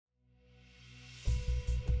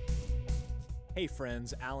Hey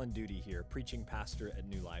friends, Alan Duty here, preaching pastor at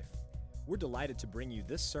New Life. We're delighted to bring you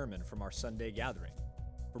this sermon from our Sunday gathering.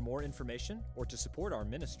 For more information or to support our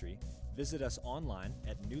ministry, visit us online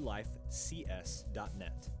at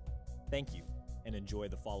newlifecs.net. Thank you, and enjoy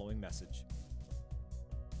the following message.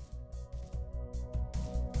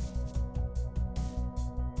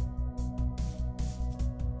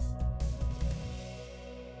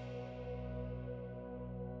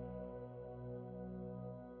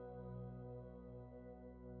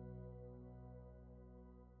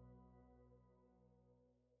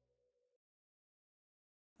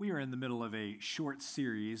 We are in the middle of a short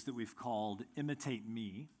series that we've called Imitate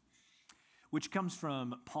Me, which comes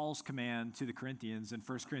from Paul's command to the Corinthians in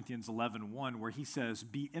 1 Corinthians 11:1, where he says,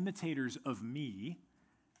 "Be imitators of me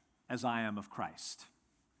as I am of Christ."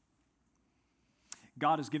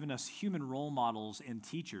 God has given us human role models and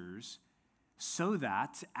teachers so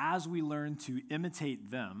that as we learn to imitate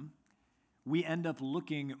them, we end up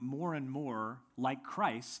looking more and more like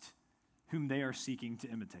Christ, whom they are seeking to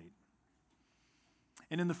imitate.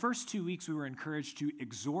 And in the first 2 weeks, we were encouraged to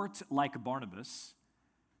exhort like Barnabas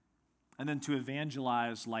and then to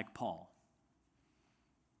evangelize like Paul.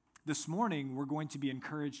 This morning, we're going to be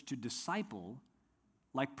encouraged to disciple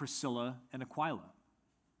like Priscilla and Aquila.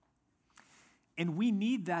 And we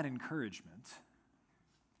need that encouragement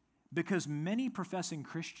because many professing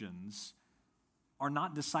Christians are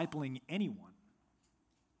not discipling anyone,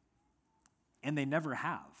 and they never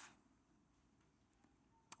have.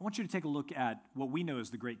 I want you to take a look at what we know as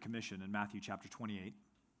the Great Commission in Matthew chapter 28.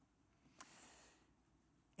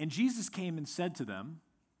 And Jesus came and said to them,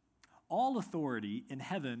 "All authority in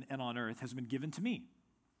heaven and on earth has been given to me.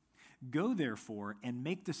 Go therefore and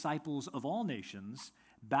make disciples of all nations,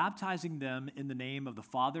 baptizing them in the name of the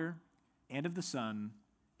Father and of the Son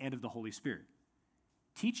and of the Holy Spirit,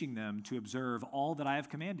 teaching them to observe all that I have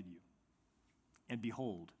commanded you. And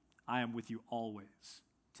behold, I am with you always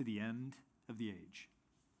to the end of the age."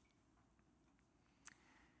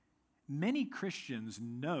 Many Christians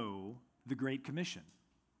know the Great Commission,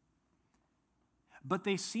 but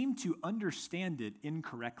they seem to understand it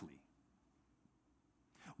incorrectly.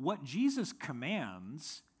 What Jesus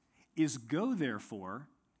commands is go therefore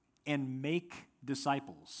and make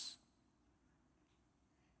disciples.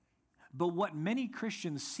 But what many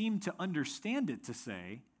Christians seem to understand it to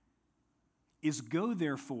say is go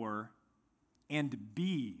therefore and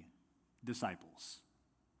be disciples.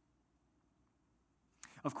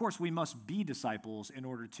 Of course, we must be disciples in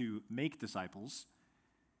order to make disciples.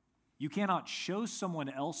 You cannot show someone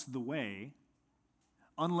else the way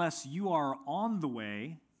unless you are on the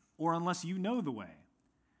way or unless you know the way.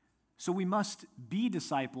 So we must be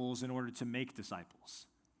disciples in order to make disciples.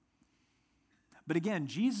 But again,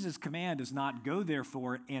 Jesus' command is not go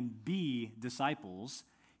therefore and be disciples.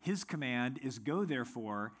 His command is go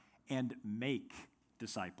therefore and make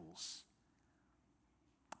disciples.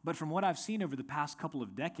 But from what I've seen over the past couple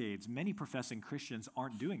of decades, many professing Christians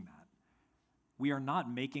aren't doing that. We are not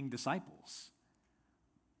making disciples.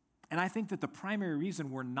 And I think that the primary reason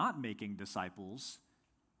we're not making disciples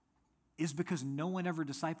is because no one ever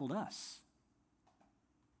discipled us.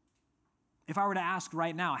 If I were to ask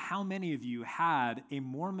right now, how many of you had a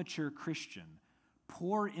more mature Christian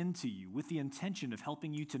pour into you with the intention of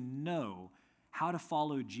helping you to know how to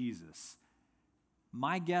follow Jesus?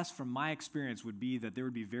 My guess from my experience would be that there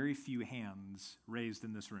would be very few hands raised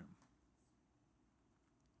in this room.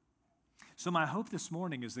 So my hope this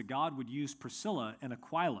morning is that God would use Priscilla and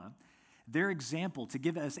Aquila, their example, to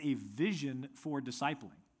give us a vision for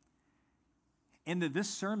discipling. And that this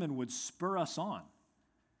sermon would spur us on,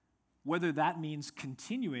 whether that means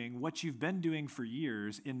continuing what you've been doing for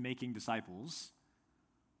years in making disciples,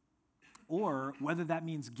 or whether that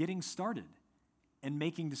means getting started and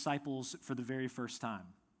making disciples for the very first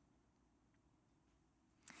time.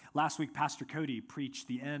 Last week, Pastor Cody preached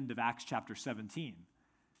the end of Acts chapter 17,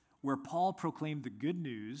 where Paul proclaimed the good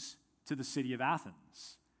news to the city of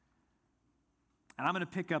Athens. And I'm going to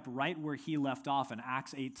pick up right where he left off in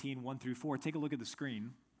Acts 18, 1 through 4. Take a look at the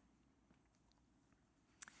screen.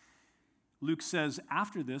 Luke says,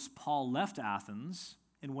 "After this, Paul left Athens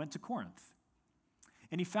and went to Corinth.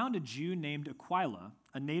 And he found a Jew named Aquila,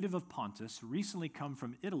 a native of Pontus, recently come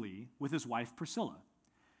from Italy with his wife Priscilla,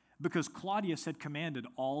 because Claudius had commanded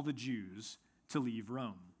all the Jews to leave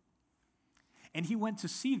Rome. And he went to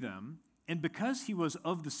see them, and because he was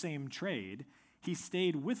of the same trade, he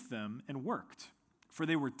stayed with them and worked, for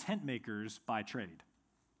they were tent makers by trade.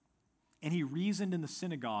 And he reasoned in the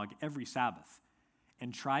synagogue every Sabbath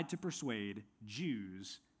and tried to persuade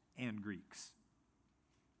Jews and Greeks."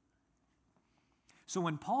 So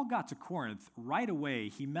when Paul got to Corinth, right away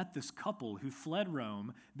he met this couple who fled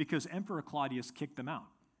Rome because Emperor Claudius kicked them out.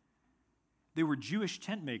 They were Jewish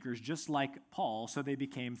tent makers just like Paul, so they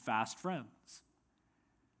became fast friends.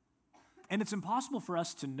 And it's impossible for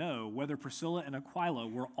us to know whether Priscilla and Aquila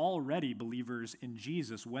were already believers in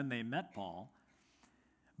Jesus when they met Paul,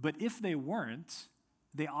 but if they weren't,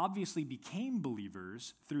 they obviously became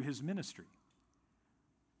believers through his ministry.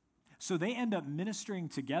 So they end up ministering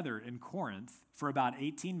together in Corinth for about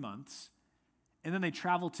 18 months, and then they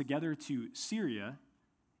travel together to Syria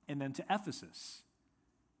and then to Ephesus.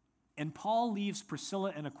 And Paul leaves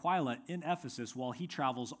Priscilla and Aquila in Ephesus while he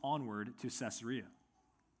travels onward to Caesarea.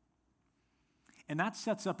 And that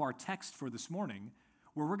sets up our text for this morning,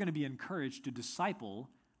 where we're going to be encouraged to disciple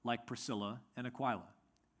like Priscilla and Aquila.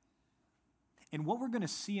 And what we're going to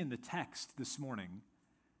see in the text this morning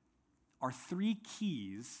are three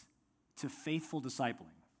keys to faithful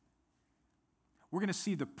discipling. We're going to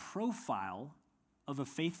see the profile of a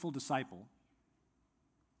faithful disciple,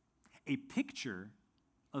 a picture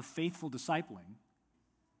of faithful discipling,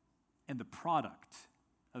 and the product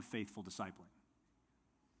of faithful discipling.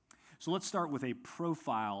 So let's start with a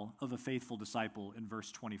profile of a faithful disciple in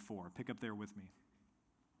verse 24. Pick up there with me.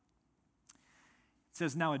 It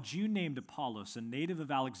says, "Now a Jew named Apollos, a native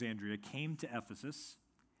of Alexandria, came to Ephesus.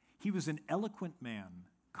 He was an eloquent man,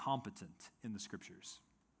 competent in the scriptures."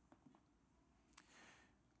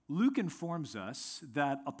 Luke informs us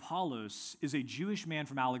that Apollos is a Jewish man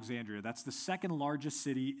from Alexandria. That's the second largest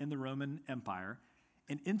city in the Roman Empire,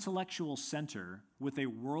 an intellectual center with a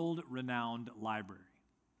world-renowned library.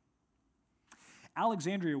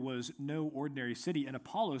 Alexandria was no ordinary city, and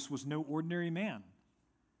Apollos was no ordinary man.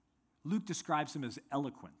 Luke describes him as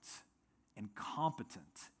eloquent and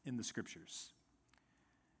competent in the scriptures.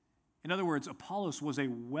 In other words, Apollos was a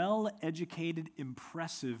well-educated,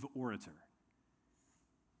 impressive orator.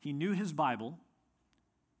 He knew his Bible,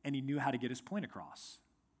 and he knew how to get his point across.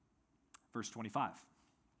 Verse 25.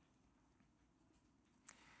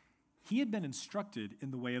 He had been instructed in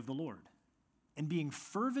the way of the Lord, and being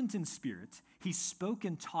fervent in spirit, he spoke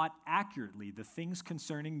and taught accurately the things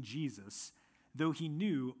concerning Jesus, though he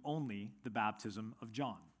knew only the baptism of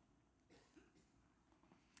John.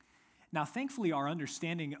 Now, thankfully, our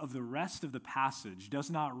understanding of the rest of the passage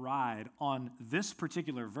does not ride on this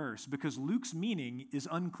particular verse because Luke's meaning is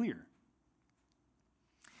unclear.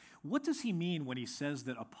 What does he mean when he says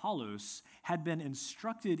that Apollos had been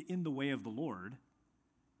instructed in the way of the Lord,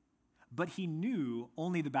 but he knew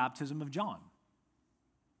only the baptism of John?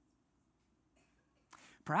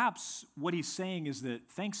 Perhaps what he's saying is that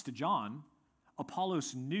thanks to John,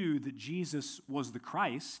 Apollos knew that Jesus was the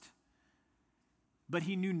Christ, but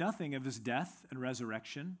he knew nothing of his death and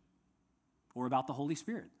resurrection or about the Holy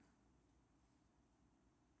Spirit.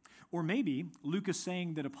 Or maybe Luke is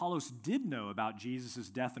saying that Apollos did know about Jesus'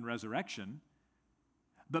 death and resurrection,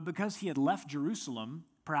 but because he had left Jerusalem,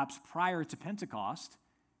 perhaps prior to Pentecost,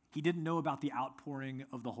 he didn't know about the outpouring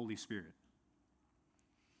of the Holy Spirit.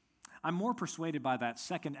 I'm more persuaded by that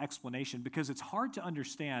second explanation because it's hard to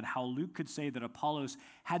understand how Luke could say that Apollos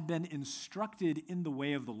had been instructed in the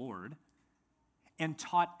way of the Lord and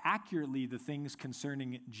taught accurately the things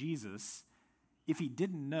concerning Jesus if he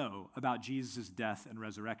didn't know about Jesus' death and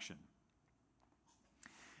resurrection.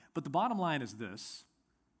 But the bottom line is this: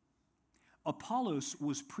 Apollos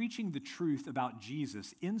was preaching the truth about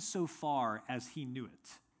Jesus insofar as he knew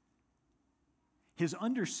it. His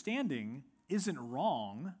understanding isn't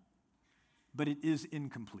wrong, but it is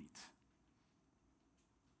incomplete.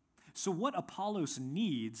 So what Apollos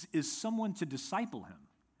needs is someone to disciple him.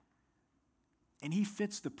 And he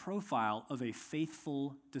fits the profile of a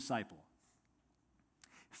faithful disciple.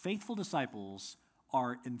 Faithful disciples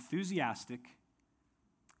are enthusiastic,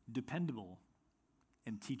 dependable,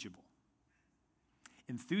 and teachable.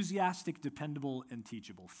 Enthusiastic, dependable, and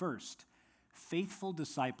teachable. First, faithful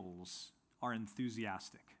disciples are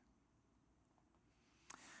enthusiastic.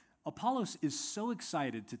 Apollos is so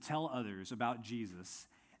excited to tell others about Jesus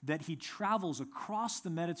that he travels across the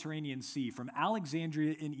Mediterranean Sea from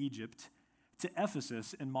Alexandria in Egypt to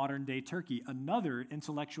Ephesus in modern-day Turkey, another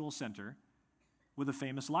intellectual center with a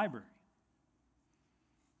famous library.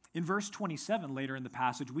 In verse 27, later in the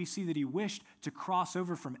passage, we see that he wished to cross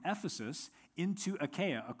over from Ephesus into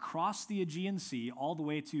Achaia, across the Aegean Sea, all the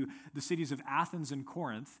way to the cities of Athens and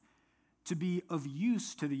Corinth, to be of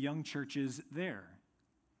use to the young churches there.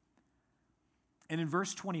 And in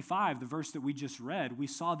verse 25, the verse that we just read, we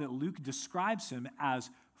saw that Luke describes him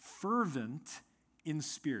as fervent in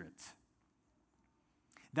spirit.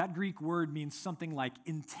 That Greek word means something like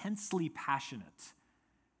intensely passionate.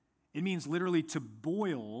 It means literally to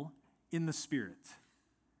boil in the spirit.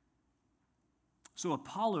 So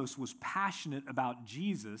Apollos was passionate about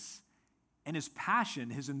Jesus, and his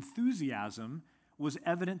passion, his enthusiasm, was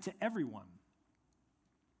evident to everyone.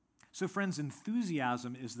 So friends,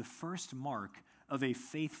 enthusiasm is the first mark of a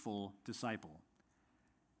faithful disciple.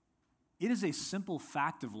 It is a simple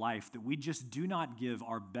fact of life that we just do not give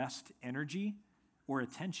our best energy or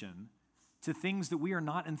attention to things that we are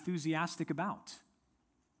not enthusiastic about.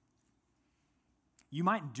 You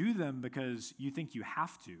might do them because you think you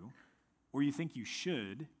have to, or you think you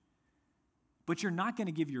should, but you're not going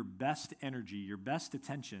to give your best energy, your best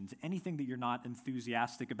attention to anything that you're not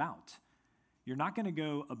enthusiastic about. You're not going to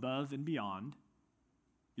go above and beyond.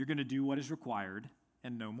 You're going to do what is required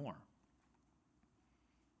and no more.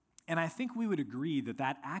 And I think we would agree that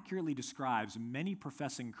that accurately describes many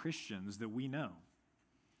professing Christians that we know.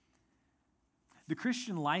 The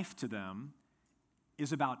Christian life to them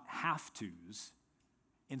is about have-tos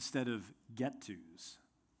instead of get-tos.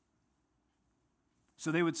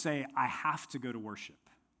 So they would say, I have to go to worship.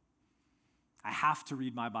 I have to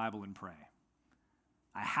read my Bible and pray.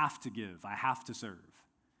 I have to give. I have to serve.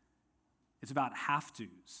 It's about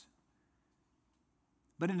have-tos.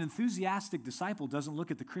 But an enthusiastic disciple doesn't look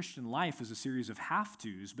at the Christian life as a series of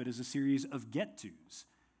have-tos, but as a series of get-tos.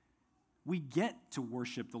 We get to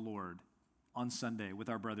worship the Lord on Sunday with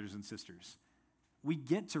our brothers and sisters. We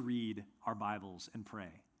get to read our Bibles and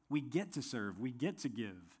pray. We get to serve. We get to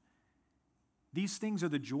give. These things are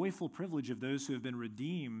the joyful privilege of those who have been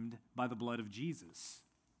redeemed by the blood of Jesus.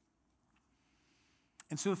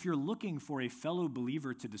 And so if you're looking for a fellow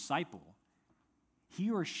believer to disciple, he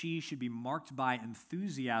or she should be marked by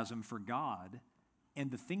enthusiasm for God and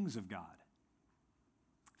the things of God.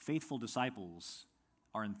 Faithful disciples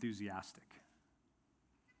are enthusiastic.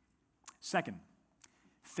 Second,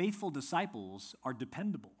 faithful disciples are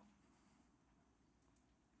dependable.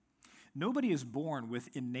 Nobody is born with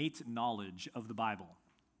innate knowledge of the Bible.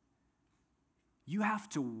 You have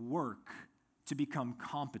to work to become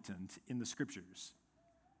competent in the Scriptures.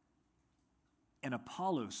 And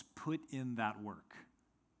Apollos put in that work.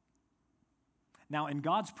 Now, in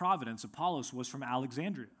God's providence, Apollos was from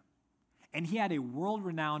Alexandria, and he had a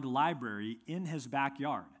world-renowned library in his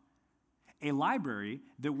backyard, a library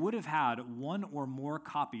that would have had one or more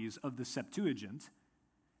copies of the Septuagint,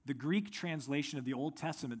 the Greek translation of the Old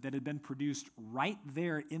Testament that had been produced right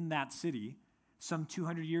there in that city some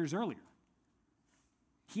 200 years earlier.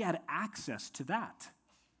 He had access to that.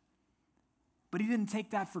 But he didn't take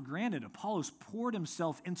that for granted. Apollos poured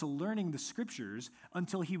himself into learning the Scriptures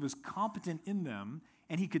until he was competent in them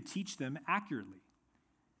and he could teach them accurately.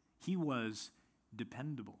 He was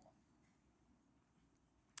dependable.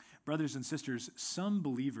 Brothers and sisters, some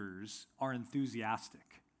believers are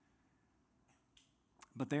enthusiastic,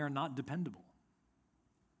 but they are not dependable.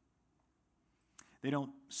 They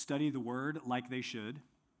don't study the Word like they should.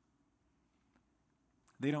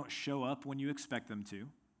 They don't show up when you expect them to.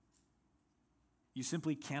 You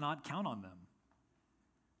simply cannot count on them.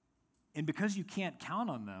 And because you can't count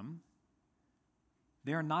on them,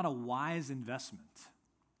 they are not a wise investment.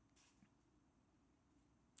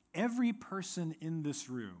 Every person in this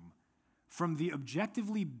room, from the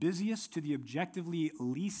objectively busiest to the objectively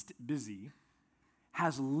least busy,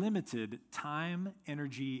 has limited time,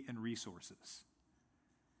 energy, and resources.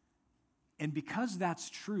 And because that's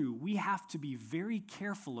true, we have to be very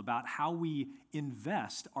careful about how we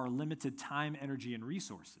invest our limited time, energy, and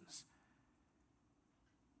resources.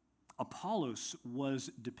 Apollos was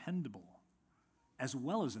dependable as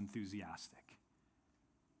well as enthusiastic.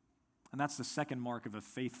 And that's the second mark of a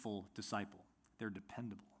faithful disciple. They're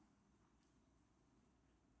dependable.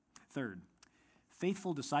 Third,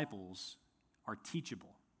 faithful disciples are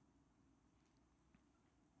teachable.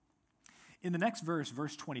 In the next verse,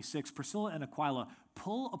 verse 26, Priscilla and Aquila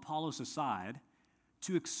pull Apollos aside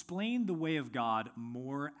to explain the way of God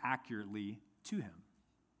more accurately to him.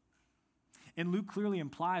 And Luke clearly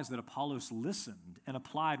implies that Apollos listened and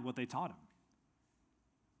applied what they taught him.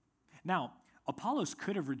 Now, Apollos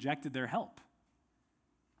could have rejected their help.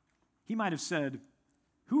 He might have said,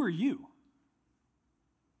 "Who are you?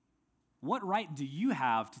 What right do you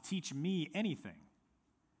have to teach me anything?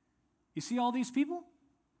 You see all these people?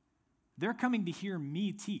 They're coming to hear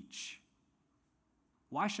me teach.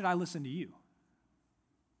 Why should I listen to you?"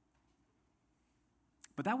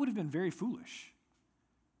 But that would have been very foolish.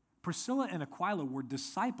 Priscilla and Aquila were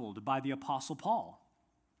discipled by the Apostle Paul.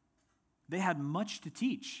 They had much to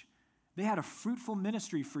teach. They had a fruitful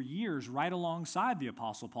ministry for years right alongside the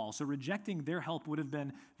Apostle Paul, so rejecting their help would have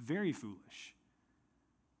been very foolish.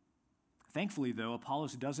 Thankfully, though,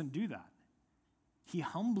 Apollos doesn't do that. He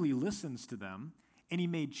humbly listens to them, and he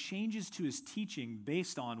made changes to his teaching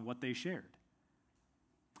based on what they shared.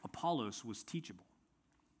 Apollos was teachable.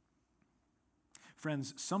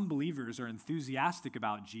 Friends, some believers are enthusiastic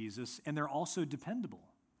about Jesus and they're also dependable,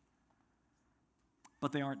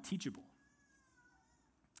 but they aren't teachable.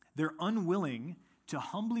 They're unwilling to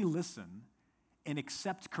humbly listen and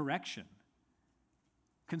accept correction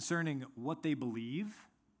concerning what they believe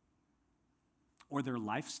or their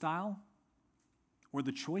lifestyle or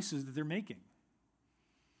the choices that they're making.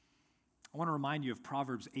 I want to remind you of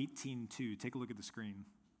Proverbs 18:2. Take a look at the screen.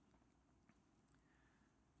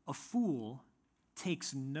 A fool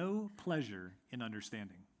takes no pleasure in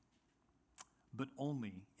understanding, but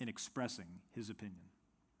only in expressing his opinion.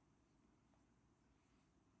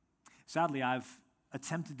 Sadly, I've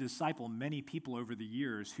attempted to disciple many people over the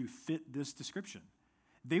years who fit this description.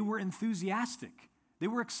 They were enthusiastic. They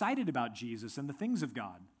were excited about Jesus and the things of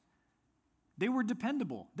God. They were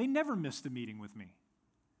dependable. They never missed a meeting with me.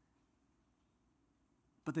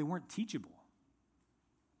 But they weren't teachable.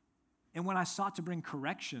 And when I sought to bring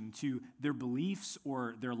correction to their beliefs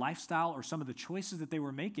or their lifestyle or some of the choices that they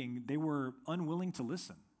were making, they were unwilling to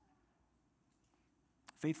listen.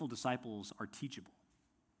 Faithful disciples are teachable.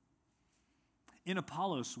 In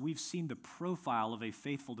Apollos, we've seen the profile of a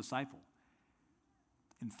faithful disciple.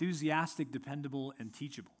 Enthusiastic, dependable, and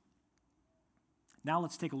teachable. Now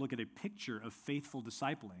let's take a look at a picture of faithful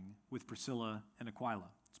discipling with Priscilla and Aquila.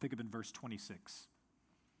 Let's pick up in verse 26.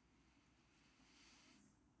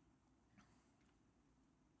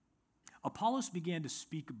 Apollos began to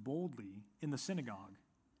speak boldly in the synagogue.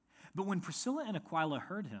 But when Priscilla and Aquila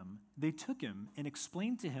heard him, they took him and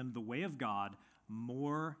explained to him the way of God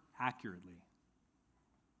more accurately.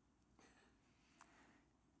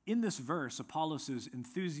 In this verse, Apollos'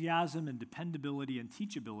 enthusiasm and dependability and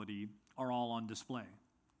teachability are all on display.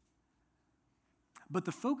 But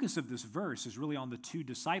the focus of this verse is really on the two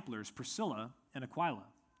disciplers, Priscilla and Aquila.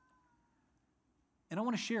 And I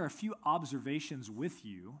want to share a few observations with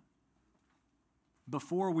you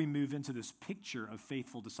before we move into this picture of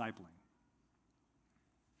faithful discipling.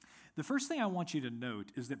 The first thing I want you to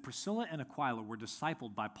note is that Priscilla and Aquila were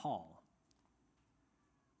discipled by Paul.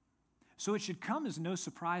 So it should come as no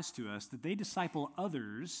surprise to us that they disciple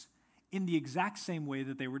others in the exact same way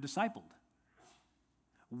that they were discipled.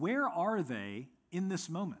 Where are they in this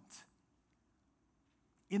moment?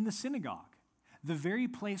 In the synagogue, the very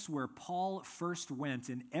place where Paul first went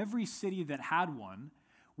in every city that had one,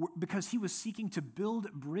 because he was seeking to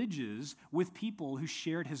build bridges with people who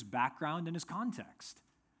shared his background and his context.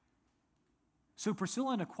 So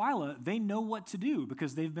Priscilla and Aquila, they know what to do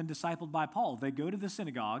because they've been discipled by Paul. They go to the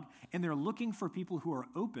synagogue and they're looking for people who are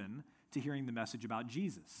open to hearing the message about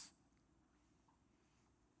Jesus.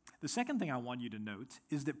 The second thing I want you to note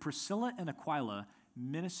is that Priscilla and Aquila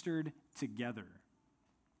ministered together.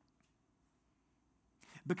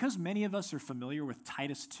 Because many of us are familiar with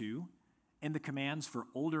Titus 2, and the commands for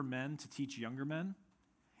older men to teach younger men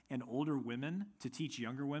and older women to teach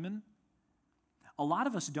younger women, a lot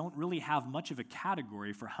of us don't really have much of a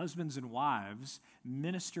category for husbands and wives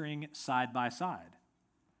ministering side by side.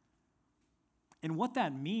 And what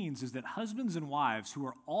that means is that husbands and wives who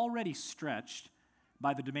are already stretched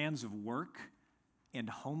by the demands of work and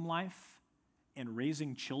home life and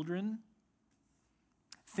raising children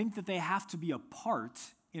think that they have to be apart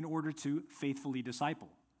in order to faithfully disciple,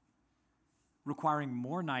 requiring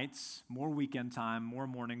more nights, more weekend time, more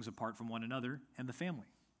mornings apart from one another and the family.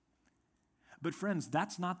 But friends,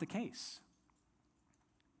 that's not the case.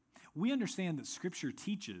 We understand that Scripture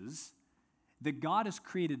teaches that God has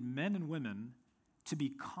created men and women to be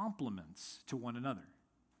complements to one another.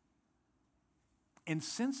 And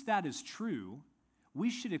since that is true,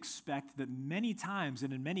 we should expect that many times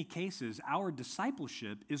and in many cases, our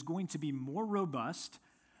discipleship is going to be more robust,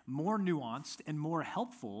 more nuanced, and more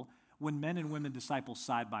helpful when men and women disciple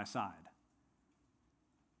side by side.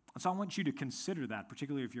 And so I want you to consider that,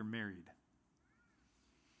 particularly if you're married.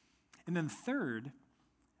 And then third,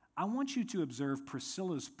 I want you to observe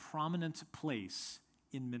Priscilla's prominent place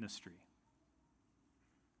in ministry.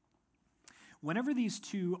 Whenever these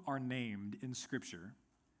two are named in Scripture,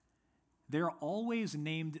 they're always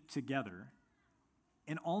named together,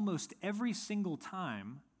 and almost every single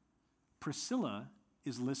time, Priscilla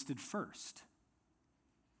is listed first.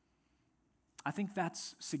 I think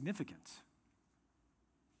that's significant.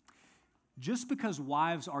 Just because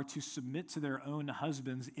wives are to submit to their own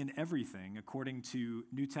husbands in everything, according to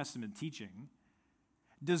New Testament teaching,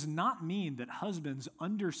 does not mean that husbands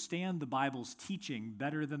understand the Bible's teaching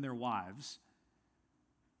better than their wives,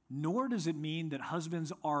 nor does it mean that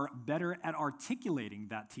husbands are better at articulating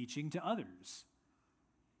that teaching to others.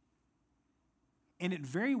 And it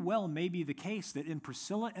very well may be the case that in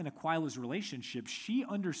Priscilla and Aquila's relationship, she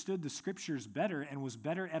understood the scriptures better and was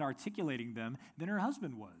better at articulating them than her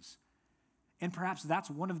husband was. And perhaps that's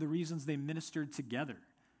one of the reasons they ministered together,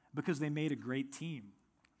 because they made a great team.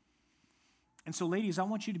 And so, ladies, I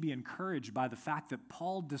want you to be encouraged by the fact that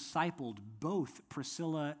Paul discipled both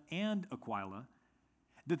Priscilla and Aquila,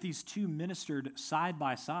 that these two ministered side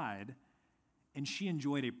by side, and she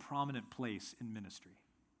enjoyed a prominent place in ministry.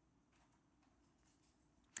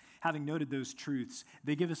 Having noted those truths,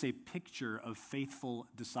 they give us a picture of faithful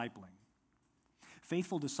discipling.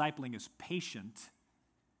 Faithful discipling is patient,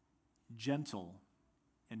 gentle,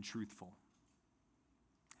 and truthful.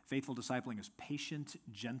 Faithful discipling is patient,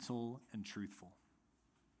 gentle, and truthful.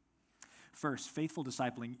 First, faithful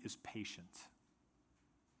discipling is patient.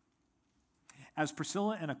 As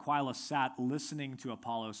Priscilla and Aquila sat listening to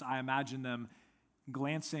Apollos, I imagine them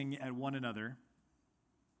glancing at one another,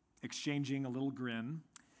 exchanging a little grin,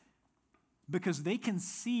 because they can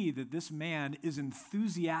see that this man is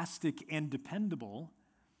enthusiastic and dependable,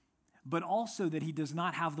 but also that he does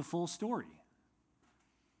not have the full story.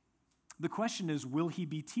 The question is, will he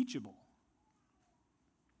be teachable?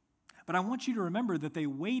 But I want you to remember that they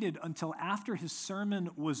waited until after his sermon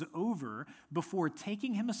was over before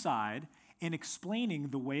taking him aside and explaining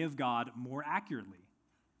the way of God more accurately.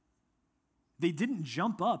 They didn't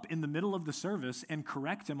jump up in the middle of the service and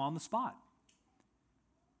correct him on the spot.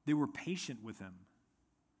 They were patient with him.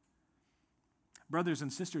 Brothers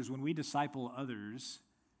and sisters, when we disciple others,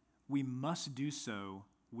 we must do so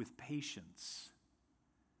with patience.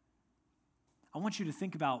 I want you to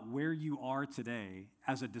think about where you are today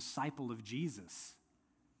as a disciple of Jesus.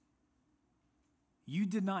 You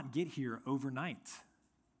did not get here overnight.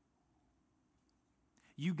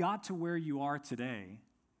 You got to where you are today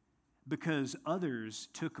because others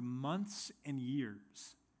took months and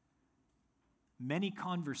years, many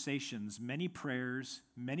conversations, many prayers,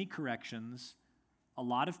 many corrections, a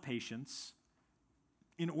lot of patience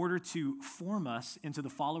in order to form us into the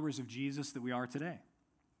followers of Jesus that we are today.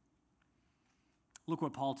 Look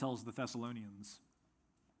what Paul tells the Thessalonians.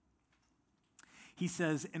 He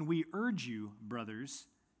says, "And we urge you, brothers,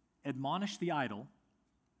 admonish the idle,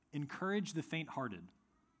 encourage the faint-hearted,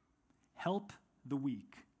 help the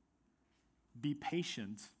weak, be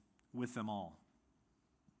patient with them all."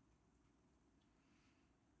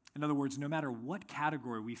 In other words, no matter what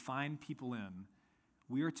category we find people in,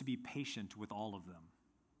 we are to be patient with all of them.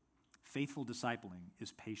 Faithful discipling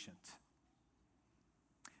is patient.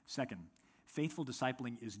 Second, faithful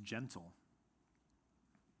discipling is gentle.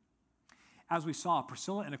 As we saw,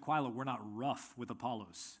 Priscilla and Aquila were not rough with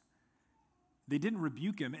Apollos. They didn't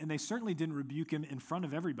rebuke him, and they certainly didn't rebuke him in front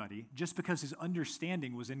of everybody just because his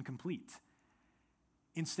understanding was incomplete.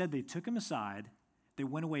 Instead, they took him aside, they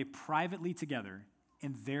went away privately together,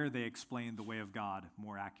 and there they explained the way of God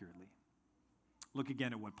more accurately. Look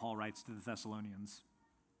again at what Paul writes to the Thessalonians.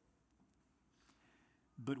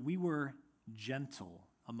 "But we were gentle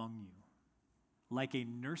among you, like a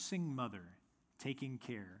nursing mother taking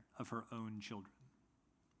care of her own children."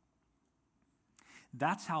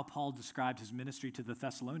 That's how Paul described his ministry to the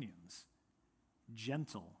Thessalonians.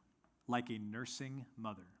 Gentle, like a nursing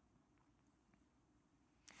mother.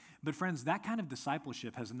 But friends, that kind of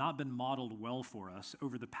discipleship has not been modeled well for us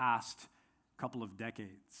over the past couple of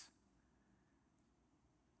decades.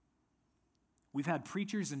 We've had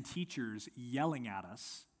preachers and teachers yelling at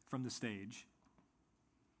us from the stage.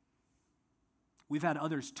 We've had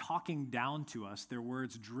others talking down to us, their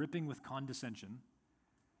words dripping with condescension.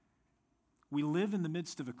 We live in the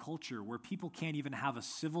midst of a culture where people can't even have a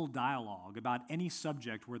civil dialogue about any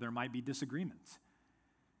subject where there might be disagreement.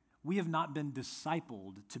 We have not been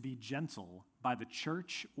discipled to be gentle by the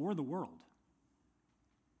church or the world.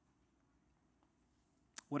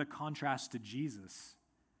 What a contrast to Jesus,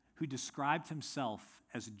 who described himself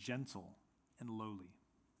as gentle and lowly.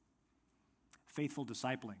 Faithful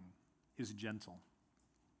discipling is gentle.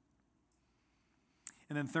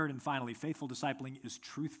 And then third and finally, faithful discipling is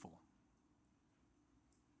truthful.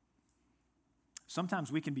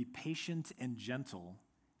 Sometimes we can be patient and gentle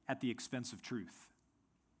at the expense of truth.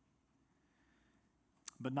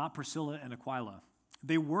 But not Priscilla and Aquila.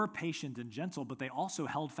 They were patient and gentle, but they also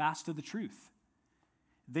held fast to the truth.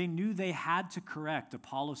 They knew they had to correct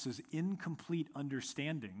Apollos' incomplete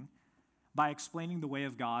understanding by explaining the way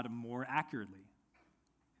of God more accurately.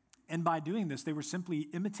 And by doing this, they were simply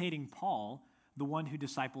imitating Paul, the one who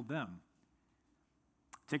discipled them.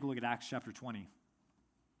 Take a look at Acts chapter 20.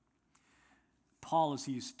 Paul, as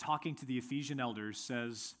he's talking to the Ephesian elders,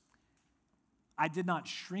 says, "I did not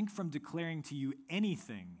shrink from declaring to you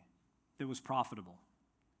anything that was profitable.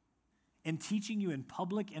 and teaching you in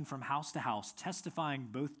public and from house to house, testifying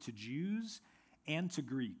both to Jews and to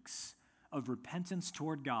Greeks of repentance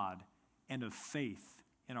toward God and of faith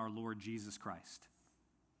in our Lord Jesus Christ.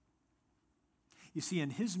 You see, in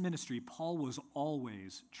his ministry, Paul was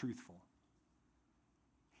always truthful.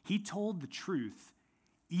 He told the truth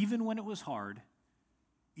even when it was hard,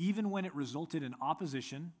 even when it resulted in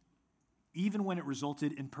opposition, even when it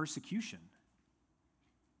resulted in persecution.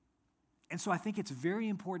 And so I think it's very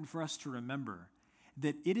important for us to remember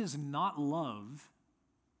that it is not love,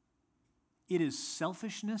 it is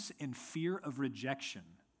selfishness and fear of rejection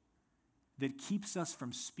that keeps us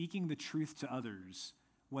from speaking the truth to others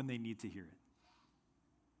when they need to hear it.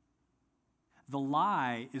 The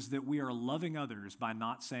lie is that we are loving others by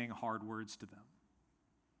not saying hard words to them.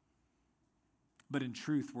 But in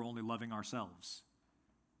truth, we're only loving ourselves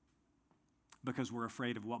because we're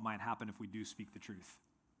afraid of what might happen if we do speak the truth.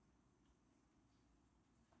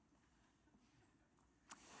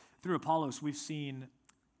 Through Apollos, we've seen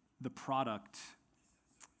the product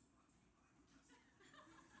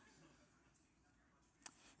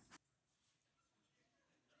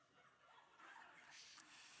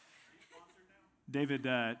David,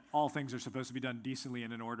 all things are supposed to be done decently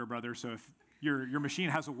and in order, brother, so if your machine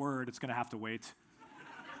has a word, it's going to have to wait.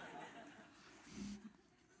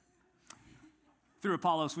 Through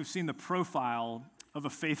Apollos, we've seen the profile of a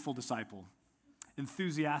faithful disciple.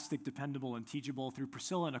 Enthusiastic, dependable, and teachable. Through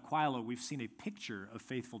Priscilla and Aquila, we've seen a picture of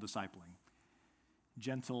faithful discipling.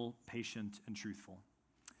 Gentle, patient, and truthful.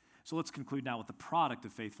 So let's conclude now with the product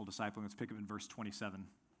of faithful discipling. Let's pick up in verse 27.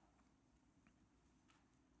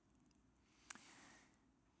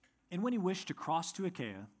 And when he wished to cross to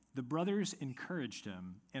Achaia, the brothers encouraged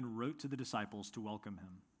him and wrote to the disciples to welcome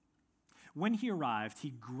him. When he arrived,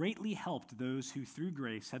 he greatly helped those who through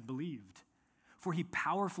grace had believed, for he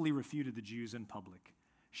powerfully refuted the Jews in public,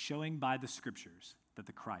 showing by the scriptures that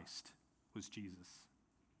the Christ was Jesus.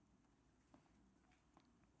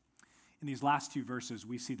 In these last two verses,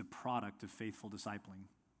 we see the product of faithful discipling.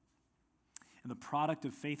 And the product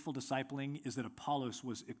of faithful discipling is that Apollos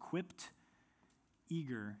was equipped,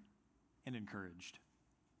 eager, and encouraged.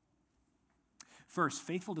 First,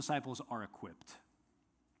 faithful disciples are equipped.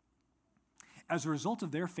 As a result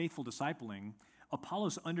of their faithful discipling,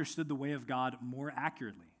 Apollos understood the way of God more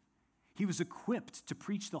accurately. He was equipped to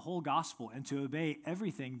preach the whole gospel and to obey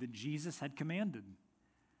everything that Jesus had commanded.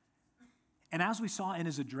 And as we saw in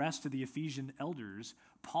his address to the Ephesian elders,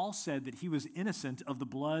 Paul said that he was innocent of the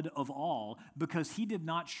blood of all because he did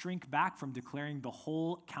not shrink back from declaring the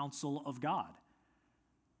whole counsel of God.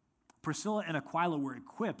 Priscilla and Aquila were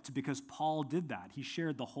equipped because Paul did that. He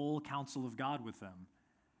shared the whole counsel of God with them.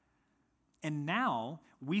 And now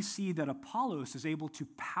we see that Apollos is able to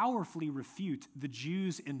powerfully refute the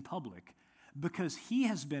Jews in public because he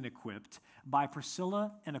has been equipped by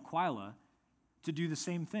Priscilla and Aquila to do the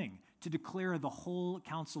same thing, to declare the whole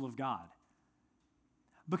counsel of God.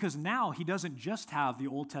 Because now he doesn't just have the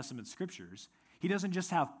Old Testament scriptures. He doesn't just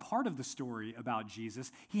have part of the story about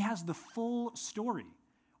Jesus. He has the full story.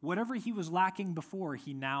 Whatever he was lacking before,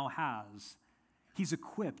 he now has. He's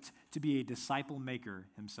equipped to be a disciple maker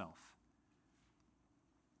himself.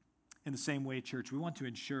 In the same way, church, we want to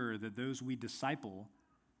ensure that those we disciple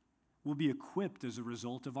will be equipped as a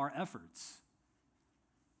result of our efforts.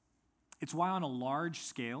 It's why on a large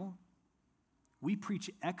scale, we preach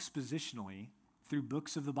expositionally through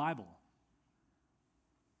books of the Bible.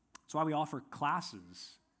 It's why we offer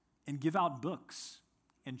classes and give out books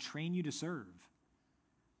and train you to serve.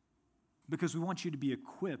 Because we want you to be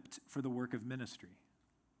equipped for the work of ministry.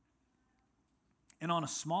 And on a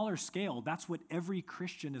smaller scale, that's what every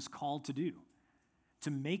Christian is called to do,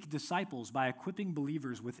 to make disciples by equipping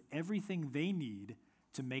believers with everything they need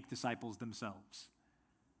to make disciples themselves.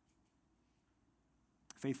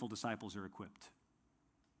 Faithful disciples are equipped.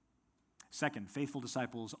 Second, faithful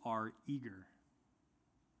disciples are eager.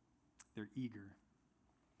 They're eager.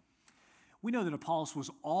 We know that Apollos was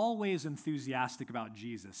always enthusiastic about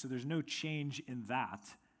Jesus, so there's no change in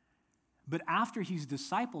that. But after he's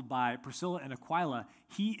discipled by Priscilla and Aquila,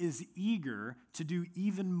 he is eager to do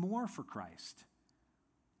even more for Christ.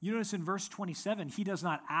 You notice in verse 27, he does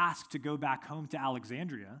not ask to go back home to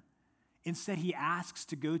Alexandria. Instead, he asks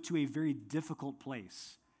to go to a very difficult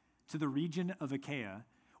place, to the region of Achaia,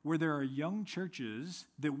 where there are young churches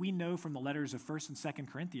that we know from the letters of 1st and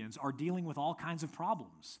 2nd Corinthians are dealing with all kinds of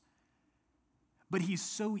problems. But he's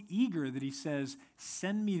so eager that he says,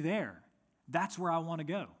 send me there. That's where I want to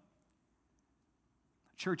go.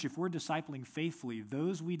 Church, if we're discipling faithfully,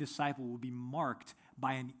 those we disciple will be marked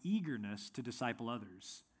by an eagerness to disciple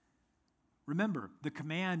others. Remember, the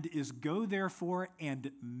command is go therefore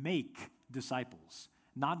and make disciples,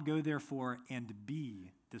 not go therefore and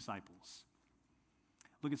be disciples.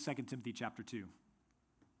 Look at 2 Timothy chapter 2.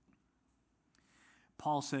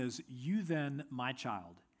 Paul says, "You then, my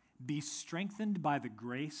child, be strengthened by the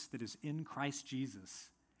grace that is in Christ Jesus.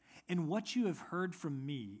 In what you have heard from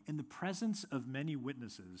me in the presence of many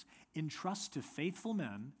witnesses, entrust to faithful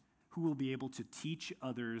men who will be able to teach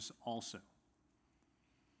others also."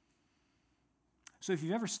 So if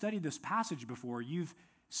you've ever studied this passage before, you've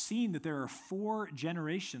seen that there are 4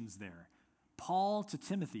 generations there. Paul to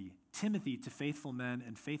Timothy, Timothy to faithful men,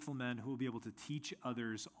 and faithful men who will be able to teach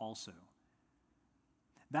others also.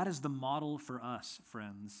 That is the model for us,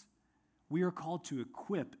 friends. We are called to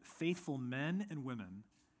equip faithful men and women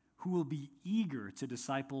who will be eager to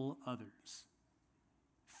disciple others.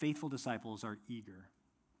 Faithful disciples are eager.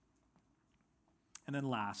 And then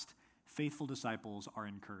last, faithful disciples are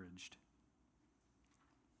encouraged.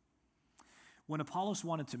 When Apollos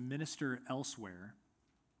wanted to minister elsewhere,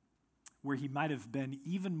 where he might have been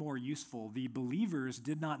even more useful, the believers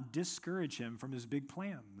did not discourage him from his big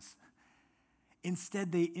plans.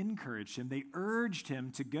 Instead, they encouraged him. They urged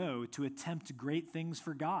him to go to attempt great things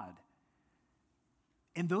for God.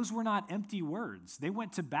 And those were not empty words. They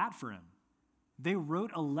went to bat for him. They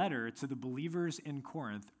wrote a letter to the believers in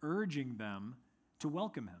Corinth, urging them to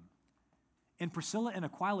welcome him. And Priscilla and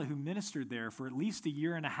Aquila, who ministered there for at least 1.5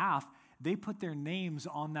 years, they put their names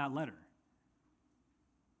on that letter.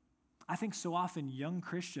 I think so often young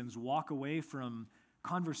Christians walk away from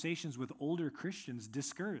conversations with older Christians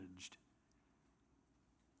discouraged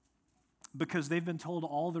because they've been told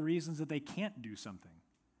all the reasons that they can't do something,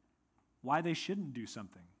 why they shouldn't do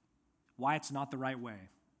something, why it's not the right way.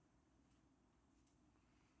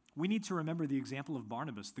 We need to remember the example of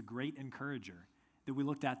Barnabas, the great encourager that we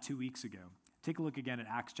looked at 2 weeks ago. Take a look again at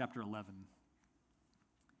Acts chapter 11.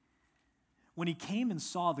 When he came and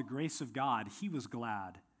saw the grace of God, he was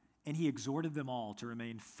glad, and he exhorted them all to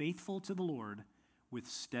remain faithful to the Lord with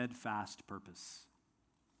steadfast purpose.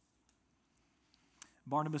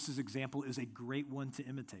 Barnabas' example is a great one to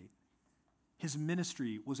imitate. His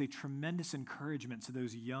ministry was a tremendous encouragement to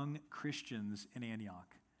those young Christians in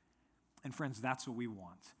Antioch. And friends, that's what we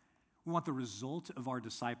want. We want the result of our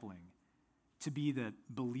discipling to be that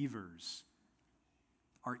believers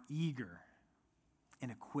are eager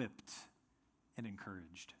and equipped and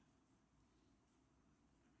encouraged.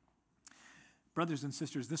 Brothers and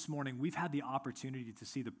sisters, this morning we've had the opportunity to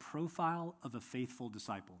see the profile of a faithful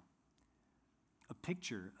disciple, a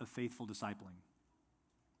picture of faithful discipling,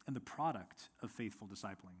 and the product of faithful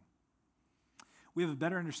discipling. We have a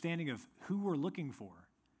better understanding of who we're looking for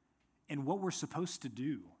and what we're supposed to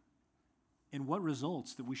do and what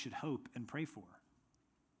results that we should hope and pray for.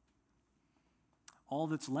 All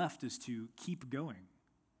that's left is to keep going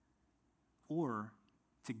or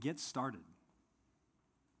to get started.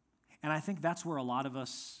 And I think that's where a lot of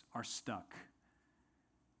us are stuck.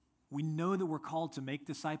 We know that we're called to make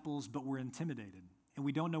disciples, but we're intimidated, and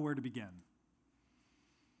we don't know where to begin.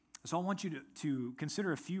 So I want you to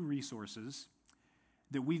consider a few resources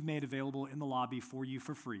that we've made available in the lobby for you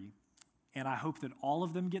for free, and I hope that all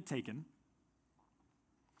of them get taken.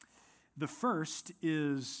 The first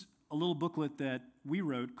is a little booklet that we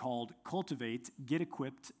wrote called Cultivate, Get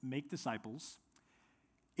Equipped, Make Disciples.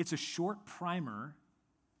 It's a short primer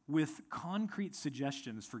with concrete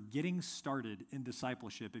suggestions for getting started in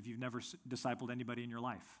discipleship if you've never discipled anybody in your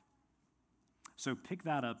life. So pick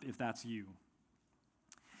that up if that's you.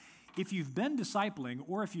 If you've been discipling,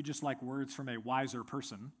 or if you just like words from a wiser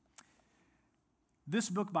person, this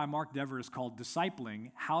book by Mark Dever is called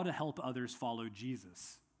Discipling, How to Help Others Follow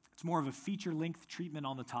Jesus. It's more of a feature-length treatment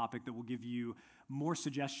on the topic that will give you more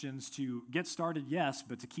suggestions to get started, yes,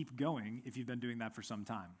 but to keep going if you've been doing that for some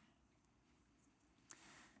time.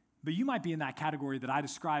 But you might be in that category that I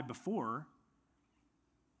described before,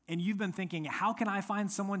 and you've been thinking, how can I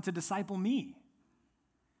find someone to disciple me?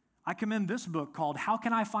 I commend this book called How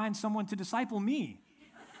Can I Find Someone to Disciple Me?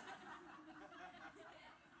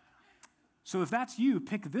 So if that's you,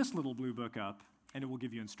 pick this little blue book up, and it will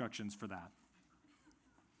give you instructions for that.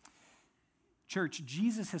 Church,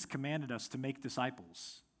 Jesus has commanded us to make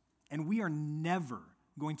disciples, and we are never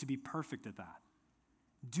going to be perfect at that.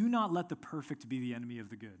 Do not let the perfect be the enemy of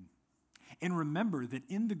the good. And remember that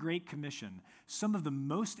in the Great Commission, some of the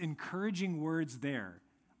most encouraging words there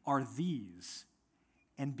are these: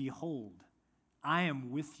 and behold, I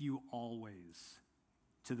am with you always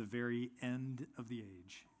to the very end of the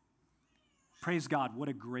age. Praise God, what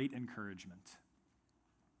a great encouragement.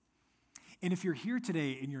 And if you're here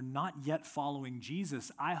today and you're not yet following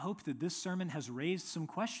Jesus, I hope that this sermon has raised some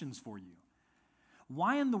questions for you.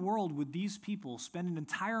 Why in the world would these people spend an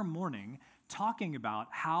entire morning talking about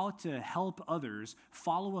how to help others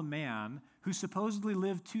follow a man who supposedly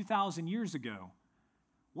lived 2,000 years ago?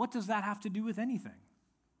 What does that have to do with anything?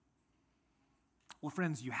 Well,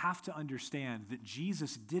 friends, you have to understand that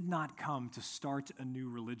Jesus did not come to start a new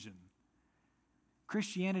religion.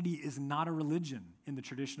 Christianity is not a religion in the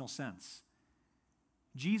traditional sense.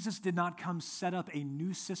 Jesus did not come set up a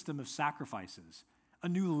new system of sacrifices, a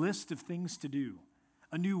new list of things to do,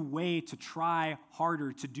 a new way to try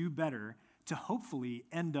harder, to do better, to hopefully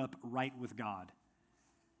end up right with God.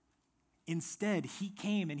 Instead, he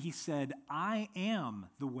came and he said, I am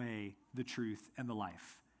the way, the truth, and the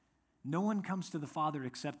life. No one comes to the Father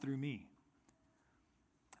except through me.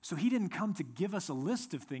 So he didn't come to give us a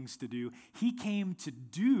list of things to do. He came to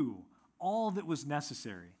do all that was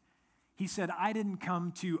necessary. He said, I didn't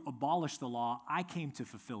come to abolish the law. I came to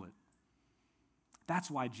fulfill it. That's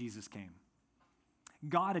why Jesus came.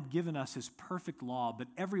 God had given us his perfect law, but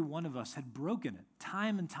every one of us had broken it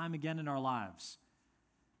time and time again in our lives.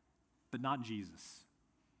 But not Jesus.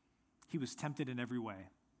 He was tempted in every way,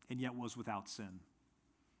 and yet was without sin.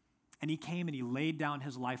 And he came and he laid down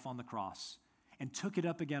his life on the cross and took it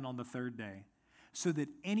up again on the third day, so that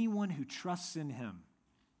anyone who trusts in him,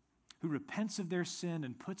 who repents of their sin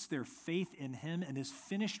and puts their faith in him and his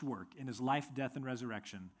finished work in his life, death, and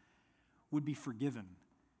resurrection, would be forgiven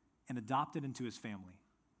and adopted into his family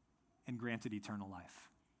and granted eternal life.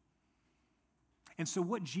 And so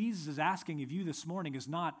what Jesus is asking of you this morning is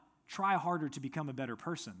not try harder to become a better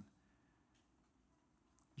person.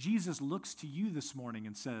 Jesus looks to you this morning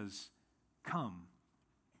and says, come,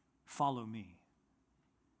 follow me.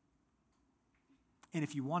 And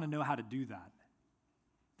if you want to know how to do that,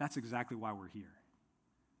 that's exactly why we're here.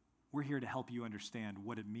 We're here to help you understand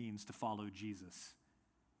what it means to follow Jesus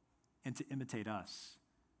and to imitate us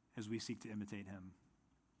as we seek to imitate him.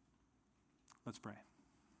 Let's pray.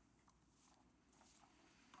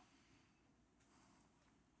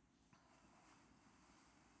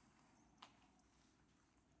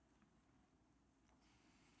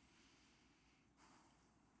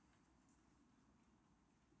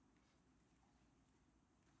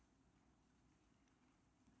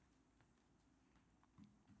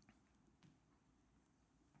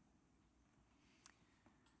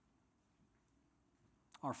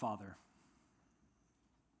 Our Father,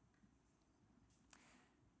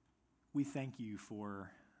 we thank you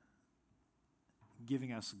for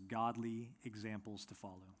giving us godly examples to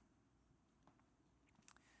follow.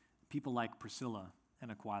 People like Priscilla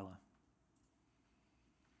and Aquila,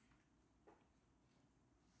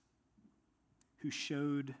 who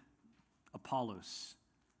showed Apollos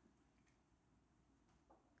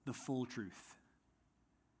the full truth,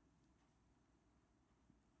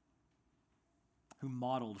 who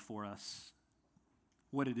modeled for us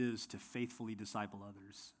what it is to faithfully disciple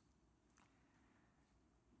others.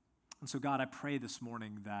 And so, God, I pray this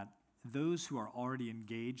morning that those who are already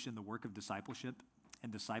engaged in the work of discipleship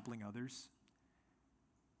and discipling others,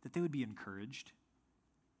 that they would be encouraged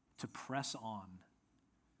to press on.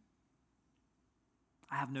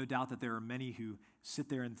 I have no doubt that there are many who sit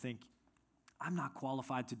there and think, I'm not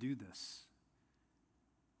qualified to do this.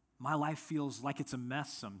 My life feels like it's a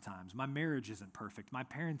mess sometimes. My marriage isn't perfect. My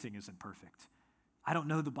parenting isn't perfect. I don't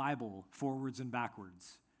know the Bible forwards and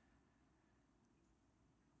backwards.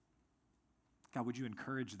 God, would you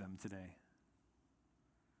encourage them today?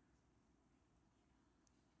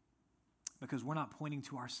 Because we're not pointing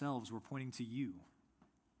to ourselves, we're pointing to you.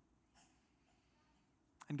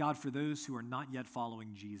 And God, for those who are not yet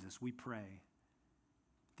following Jesus, we pray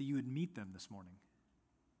that you would meet them this morning.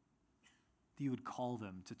 That you would call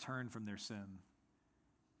them to turn from their sin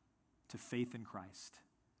to faith in Christ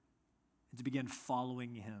and to begin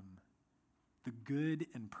following him, the good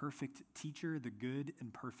and perfect teacher, the good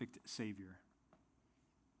and perfect Savior.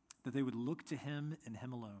 That they would look to him and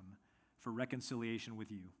him alone for reconciliation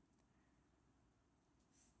with you.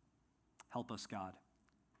 Help us, God,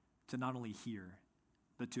 to not only hear,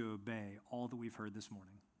 but to obey all that we've heard this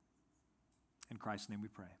morning. In Christ's name we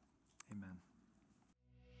pray. Amen.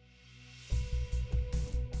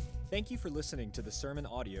 Thank you for listening to the sermon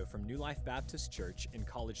audio from New Life Baptist Church in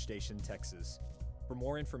College Station, Texas. For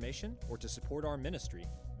more information or to support our ministry,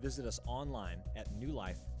 visit us online at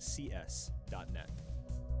newlifecs.net.